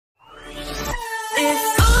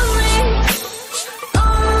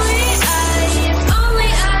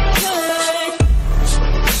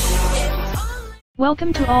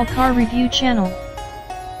Welcome to All Car Review channel.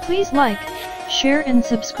 Please like, share and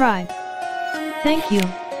subscribe. Thank you.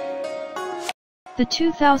 The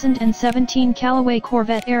 2017 Callaway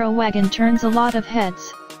Corvette AeroWagen turns a lot of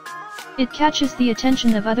heads. It catches the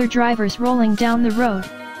attention of other drivers rolling down the road,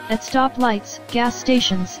 at stoplights, gas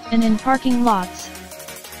stations, and in parking lots.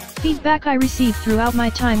 Feedback I receive throughout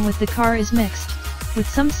my time with the car is mixed, with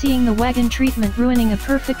some seeing the wagon treatment ruining a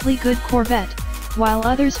perfectly good Corvette, while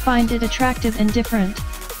others find it attractive and different.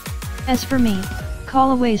 As for me,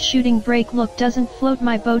 Callaway's shooting brake look doesn't float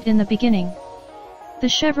my boat in the beginning. The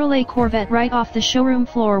Chevrolet Corvette right off the showroom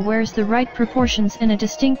floor wears the right proportions and a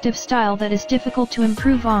distinctive style that is difficult to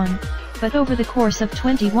improve on, but over the course of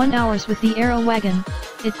 21 hours with the AeroWagen,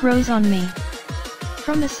 it grows on me.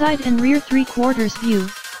 From the side and rear 3/4 view,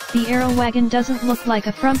 the AeroWagen doesn't look like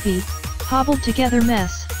a frumpy, hobbled together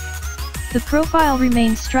mess. The profile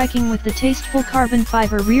remains striking with the tasteful carbon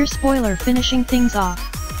fiber rear spoiler finishing things off.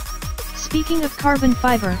 Speaking of carbon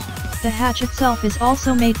fiber, the hatch itself is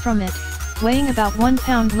also made from it, weighing about 1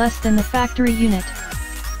 pound less than the factory unit.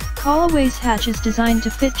 Callaway's hatch is designed to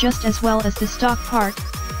fit just as well as the stock part,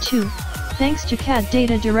 too, thanks to CAD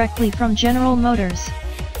data directly from General Motors.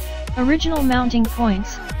 Original mounting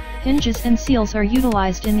points, hinges and seals are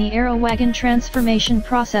utilized in the AeroWagen transformation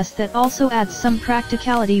process that also adds some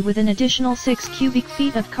practicality with an additional 6 cubic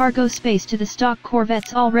feet of cargo space to the stock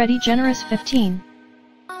Corvette's already generous 15.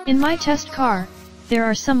 In my test car, there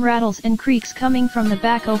are some rattles and creaks coming from the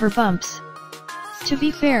back over bumps. To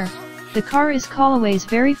be fair, the car is Callaway's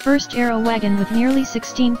very first AeroWagen with nearly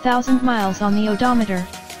 16,000 miles on the odometer,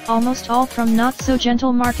 almost all from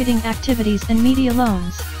not-so-gentle marketing activities and media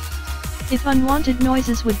loans. If unwanted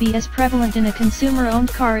noises would be as prevalent in a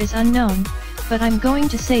consumer-owned car is unknown, but I'm going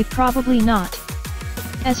to say probably not.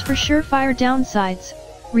 As for surefire downsides,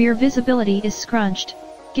 rear visibility is scrunched,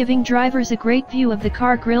 giving drivers a great view of the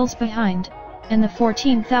car grilles behind, and the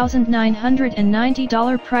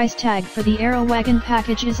 $14,990 price tag for the AeroWagen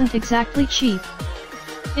package isn't exactly cheap.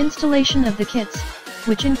 Installation of the kits,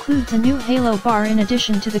 which includes a new halo bar in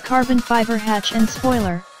addition to the carbon fiber hatch and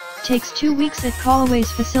spoiler, takes 2 weeks at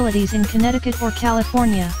Callaway's facilities in Connecticut or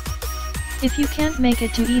California. If you can't make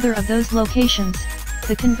it to either of those locations,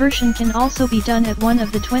 the conversion can also be done at one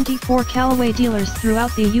of the 24 Callaway dealers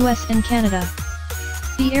throughout the US and Canada.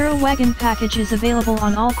 The AeroWagen package is available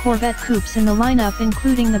on all Corvette coupes in the lineup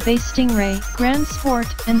including the base Stingray, Grand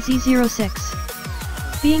Sport, and Z06.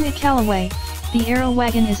 Being a Callaway, the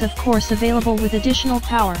AeroWagen is of course available with additional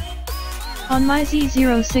power. On my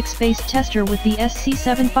Z06 base tester with the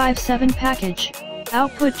SC757 package,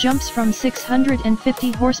 output jumps from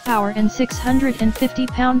 650 horsepower and 650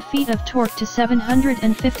 pound-feet of torque to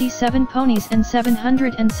 757 ponies and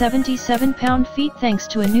 777 pound-feet thanks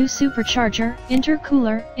to a new supercharger,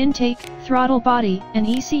 intercooler, intake, throttle body, and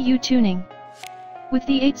ECU tuning. With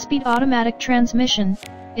the 8-speed automatic transmission,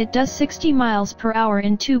 it does 60 miles per hour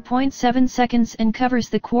in 2.7 seconds and covers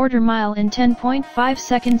the quarter mile in 10.5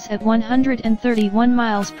 seconds at 131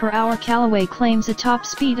 miles per hour. Callaway claims a top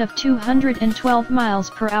speed of 212 miles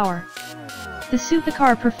per hour. The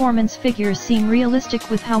supercar performance figures seem realistic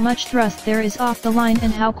with how much thrust there is off the line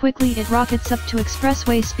and how quickly it rockets up to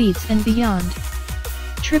expressway speeds and beyond.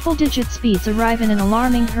 Triple-digit speeds arrive in an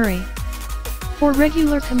alarming hurry. For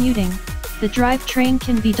regular commuting, the drivetrain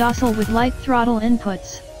can be docile with light throttle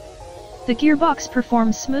inputs. The gearbox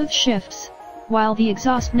performs smooth shifts, while the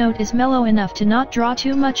exhaust note is mellow enough to not draw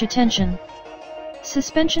too much attention.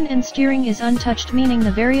 Suspension and steering is untouched, meaning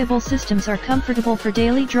the variable systems are comfortable for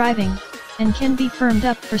daily driving, and can be firmed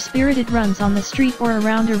up for spirited runs on the street or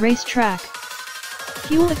around a racetrack.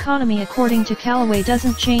 Fuel economy according to Callaway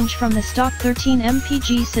doesn't change from the stock 13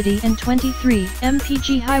 mpg city and 23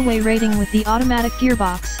 mpg highway rating with the automatic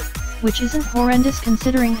gearbox, which isn't horrendous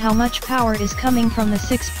considering how much power is coming from the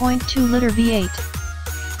 6.2-liter V8.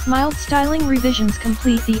 Mild styling revisions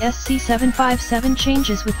complete the SC757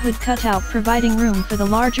 changes with hood cutout providing room for the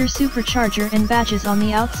larger supercharger and badges on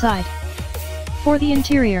the outside. For the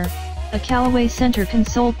interior, a Callaway center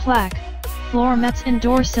console plaque, floor mats and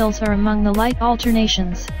door sills are among the light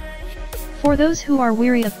alternations. For those who are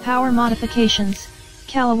weary of power modifications,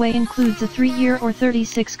 Callaway includes a 3-year or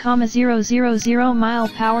 36,000-mile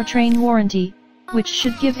powertrain warranty, which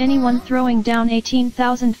should give anyone throwing down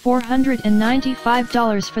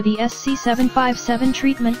 $18,495 for the SC757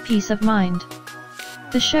 treatment peace of mind.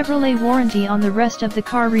 The Chevrolet warranty on the rest of the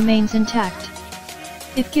car remains intact.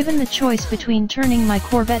 If given the choice between turning my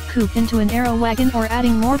Corvette coupe into an AeroWagen or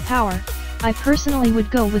adding more power, I personally would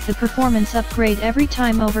go with the performance upgrade every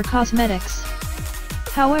time over cosmetics.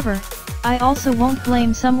 However, I also won't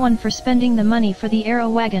blame someone for spending the money for the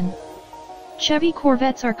AeroWagen. Chevy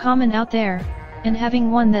Corvettes are common out there, and having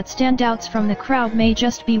one that stands out from the crowd may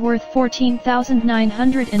just be worth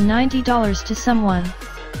 $14,990 to someone.